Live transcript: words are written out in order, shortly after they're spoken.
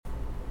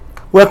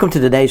Welcome to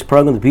today's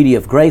program, The Beauty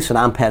of Grace, and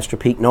I'm Pastor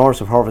Pete Norris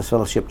of Harvest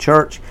Fellowship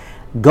Church,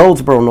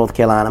 Goldsboro, North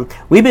Carolina.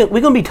 We're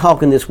going to be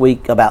talking this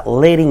week about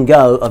letting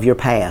go of your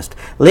past,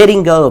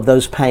 letting go of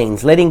those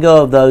pains, letting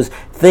go of those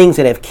things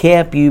that have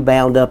kept you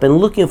bound up, and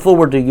looking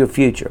forward to your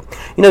future.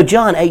 You know,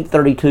 John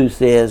 8:32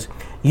 says,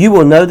 "You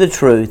will know the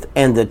truth,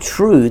 and the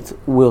truth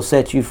will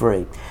set you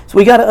free." So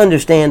we got to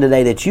understand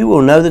today that you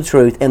will know the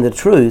truth, and the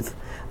truth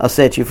will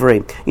set you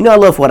free. You know, I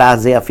love what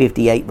Isaiah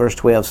 58 verse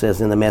 12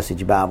 says in the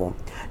Message Bible.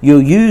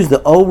 You'll use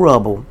the old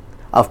rubble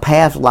of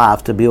past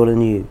life to build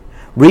anew.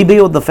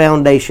 Rebuild the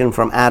foundation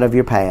from out of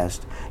your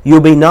past.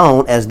 You'll be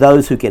known as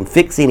those who can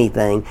fix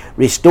anything,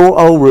 restore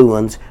old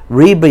ruins,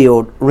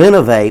 rebuild,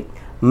 renovate,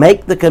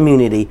 make the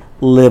community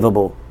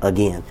livable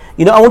again.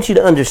 You know, I want you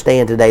to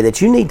understand today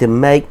that you need to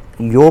make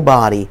your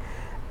body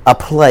a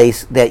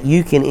place that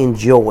you can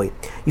enjoy.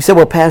 You say,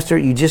 well, Pastor,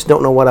 you just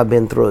don't know what I've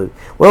been through.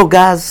 Well,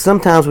 guys,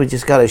 sometimes we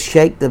just got to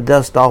shake the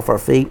dust off our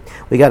feet.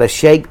 We got to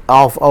shake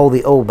off all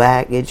the old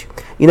baggage.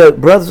 You know,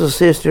 brothers and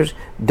sisters,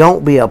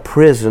 don't be a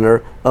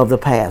prisoner of the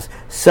past.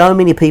 So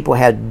many people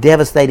have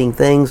devastating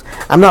things.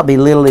 I'm not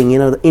belittling,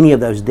 any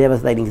of those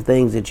devastating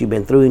things that you've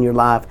been through in your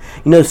life.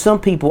 You know, some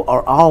people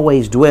are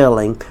always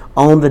dwelling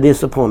on the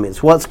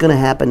disappointments. What's going to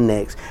happen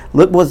next?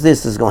 Look what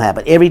this is going to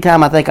happen. Every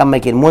time I think I'm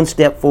making one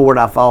step forward,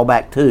 I fall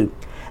back two.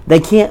 They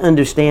can't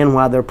understand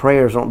why their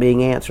prayers aren't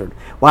being answered,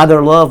 why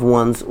their loved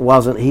ones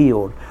wasn't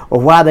healed,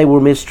 or why they were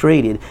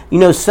mistreated. You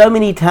know, so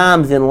many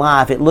times in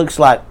life it looks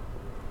like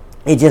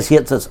it just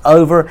hits us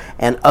over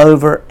and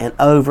over and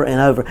over and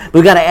over.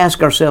 We've got to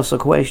ask ourselves a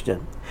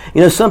question.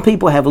 You know, some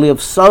people have lived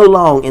so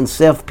long in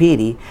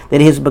self-pity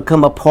that it has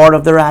become a part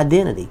of their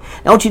identity.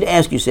 Now, I want you to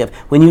ask yourself,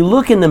 when you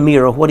look in the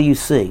mirror, what do you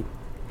see?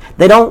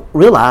 They don't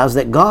realize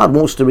that God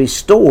wants to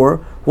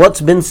restore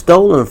what's been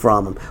stolen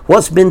from them,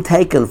 what's been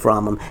taken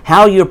from them,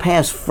 how your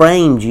past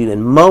framed you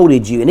and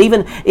molded you, and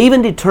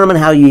even determine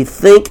how you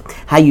think,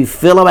 how you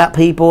feel about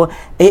people.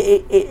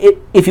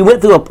 If you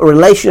went through a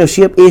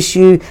relationship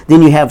issue,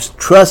 then you have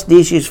trust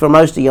issues for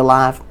most of your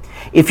life.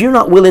 If you're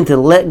not willing to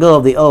let go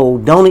of the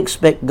old, don't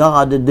expect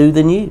God to do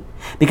the new.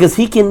 Because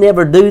He can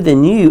never do the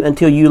new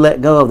until you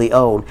let go of the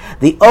old.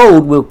 The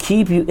old will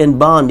keep you in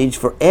bondage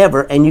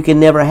forever, and you can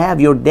never have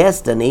your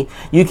destiny.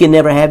 You can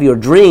never have your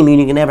dream, and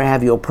you can never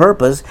have your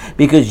purpose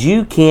because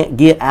you can't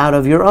get out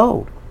of your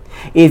old.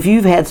 If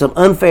you've had some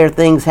unfair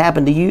things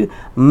happen to you,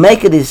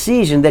 make a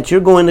decision that you're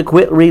going to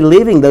quit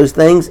reliving those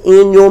things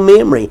in your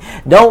memory.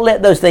 Don't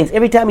let those things,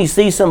 every time you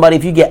see somebody,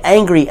 if you get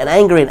angry and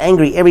angry and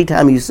angry every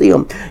time you see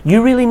them,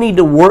 you really need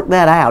to work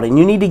that out, and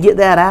you need to get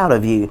that out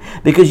of you,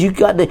 because you've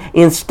got to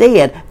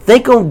instead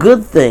think on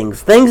good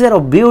things that'll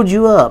build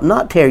you up,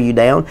 not tear you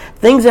down,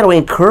 things that'll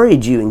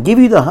encourage you and give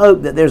you the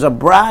hope that there's a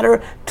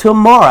brighter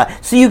tomorrow.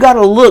 So you got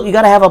to look, you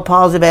got to have a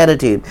positive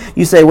attitude.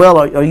 You say, well,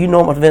 are you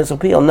Norman Vincent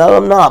Peale? No,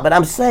 I'm not, but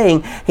I'm saying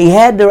he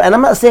had to, and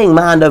I'm not saying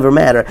mind over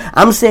matter.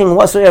 I'm saying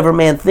whatsoever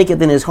man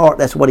thinketh in his heart,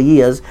 that's what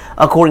he is,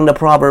 according to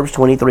Proverbs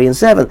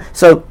 23:7.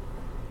 So,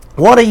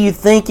 what are you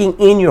thinking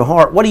in your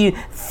heart? What are you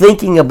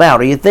thinking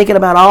about? Are you thinking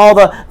about all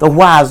the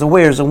whys, the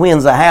wheres, the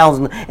whens, the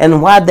hows,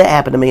 and why'd that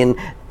happen to me? And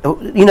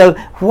you know,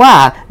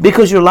 why?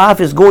 Because your life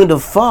is going to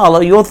follow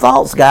your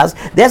thoughts, guys.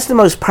 That's the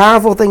most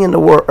powerful thing in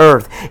the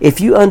earth.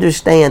 If you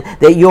understand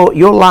that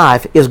your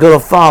life is going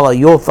to follow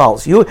your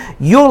thoughts.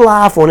 Your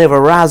life will never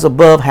rise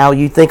above how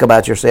you think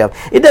about yourself.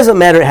 It doesn't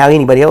matter how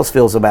anybody else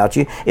feels about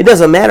you. It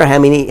doesn't matter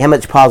how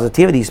much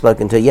positivity is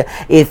spoken to you.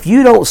 If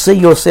you don't see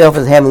yourself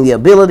as having the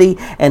ability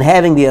and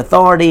having the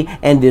authority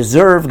and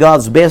deserve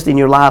God's best in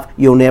your life,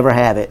 you'll never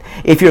have it.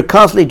 If you're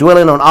constantly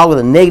dwelling on all of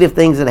the negative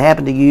things that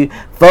happen to you,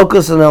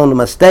 focusing on the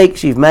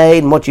mistakes you've made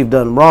and what you've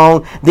done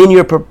wrong, then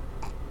you're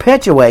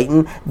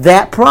perpetuating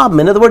that problem.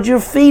 In other words, you're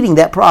feeding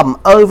that problem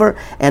over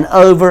and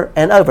over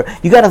and over.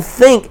 You got to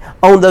think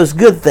on those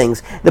good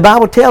things. The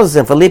Bible tells us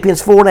in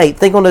Philippians 4:8,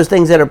 think on those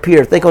things that are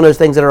pure, think on those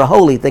things that are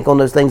holy, think on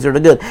those things that are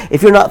good.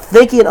 If you're not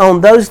thinking on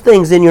those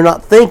things, then you're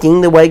not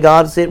thinking the way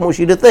God said wants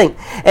you to think.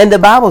 And the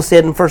Bible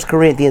said in 1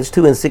 Corinthians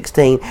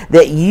 2:16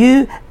 that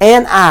you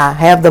and I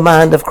have the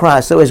mind of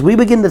Christ. So as we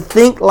begin to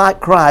think like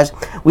Christ,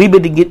 we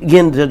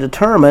begin to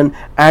determine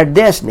our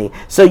destiny.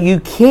 So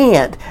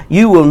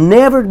you will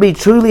never be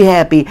truly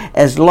happy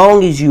as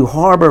long as you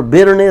harbor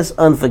bitterness,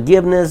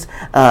 unforgiveness,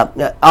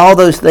 all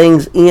those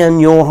things in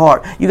your heart.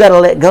 You got to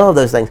let go of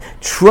those things.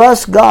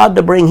 Trust God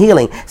to bring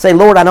healing. Say,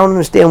 Lord, I don't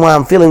understand why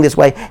I'm feeling this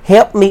way.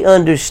 Help me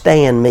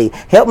understand me.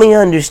 Help me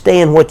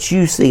understand what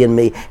you see in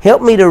me.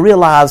 Help me to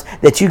realize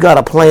that you got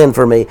a plan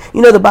for me.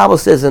 You know, the Bible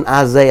says in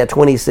Isaiah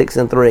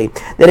 26:3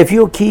 that if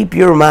you'll keep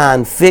your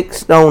mind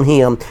fixed on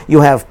Him,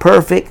 you'll have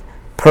perfect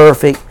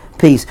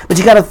peace. But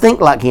you got to think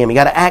like Him. You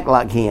got to act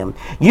like Him.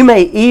 You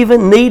may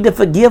even need to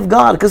forgive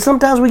God, because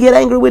sometimes we get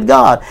angry with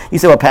God. You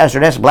say, well, Pastor,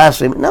 that's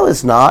blasphemy. No,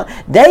 it's not.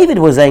 David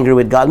was angry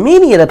with God.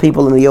 Many of the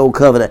people in the Old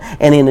Covenant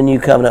and in the New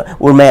Covenant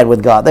were mad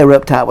with God. They were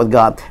uptight with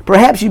God.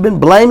 Perhaps you've been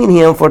blaming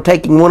Him for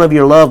taking one of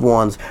your loved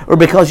ones, or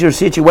because your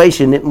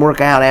situation didn't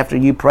work out after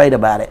you prayed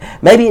about it.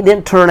 Maybe it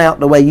didn't turn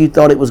out the way you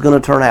thought it was going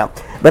to turn out.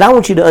 But I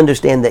want you to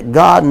understand that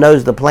God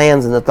knows the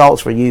plans and the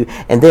thoughts for you,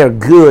 and they're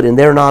good and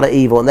they're not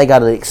evil, and they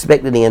got an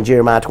expected end,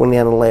 Jeremiah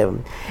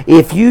 29:11.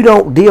 If you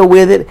don't deal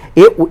with it,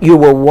 you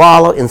will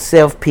wallow in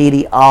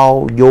self-pity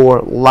all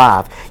your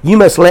life. You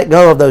must let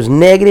go of those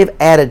negative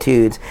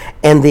attitudes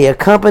and the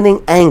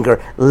accompanying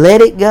anger.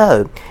 Let it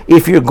go.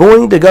 If you're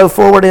going to go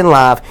forward in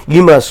life,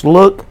 you must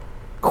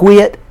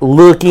quit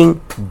looking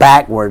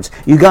backwards.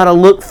 You got to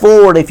look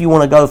forward if you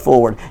want to go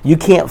forward. You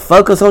can't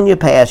focus on your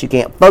past. You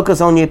can't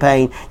focus on your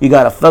pain. You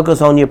got to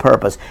focus on your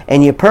purpose.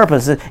 And your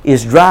purpose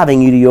is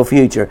driving you to your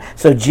future.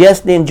 So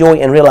just enjoy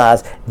and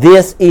realize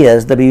this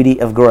is the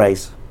beauty of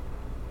grace.